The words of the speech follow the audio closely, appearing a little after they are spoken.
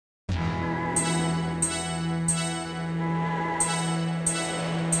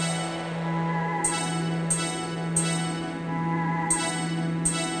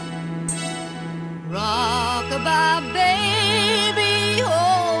lullaby baby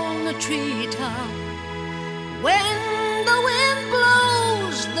on the treetop. When the wind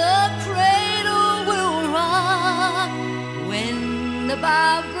blows, the cradle will rock. When the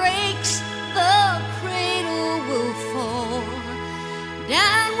bough breaks, the cradle will fall.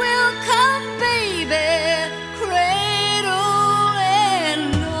 Down will come baby, cradle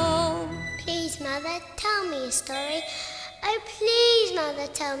and all. Please, Mother, tell me a story. Oh, please, Mother,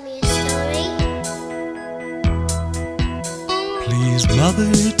 tell me a story. Please,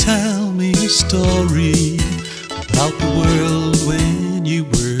 Mother, tell me a story about the world when you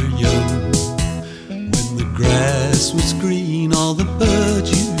were young. When the grass was green, all the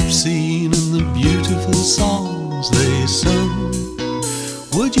birds you've seen, and the beautiful songs they sung.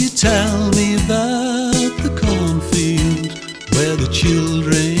 Would you tell me about the cornfield where the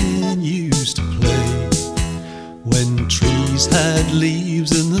children used to play? When trees had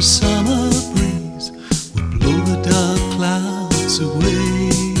leaves and the summer breeze would blow the dark clouds away.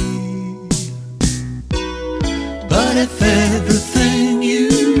 But if everything you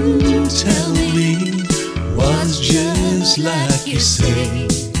tell me was just like you say,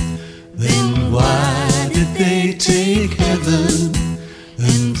 then why did they take heaven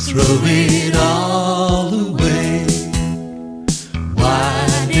and throw it all away?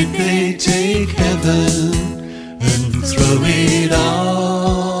 Why did they take heaven and throw it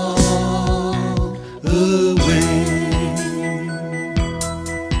all away?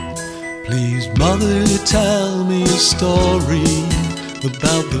 Please, Mother, tell me a story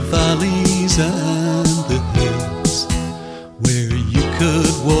about the valleys and the hills, where you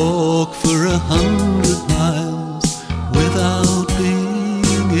could walk for 100 miles without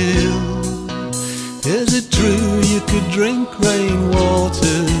being ill. Is it true you could drink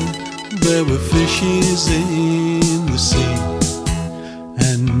rainwater? There were fishes in the sea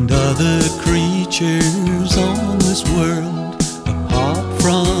and other creatures on this world apart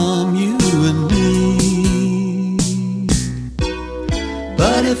from you and me.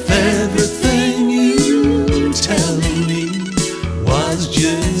 But if everything you tell me was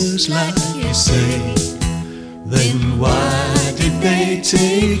just like you say, then why did they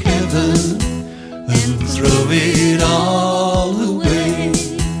take heaven and throw it all away?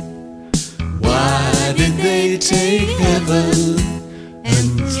 Why did they take heaven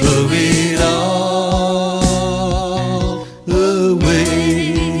and throw it all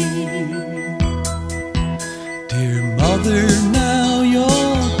away? Dear Mother, now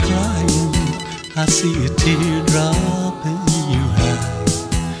you're crying. I see a teardrop in your eye.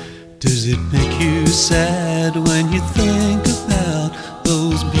 Does it make you sad when you think about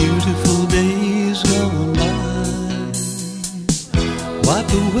those beautiful days gone by?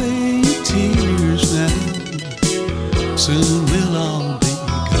 Wipe away your tears now, soon we'll all be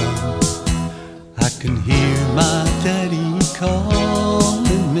gone. I can hear my daddy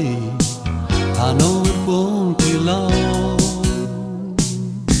calling me, I know it won't be long.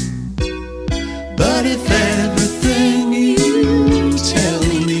 But if everything you tell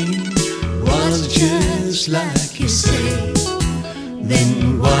me was just like you say,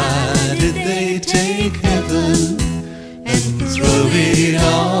 then why did they take heaven and throw it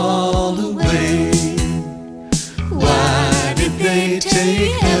all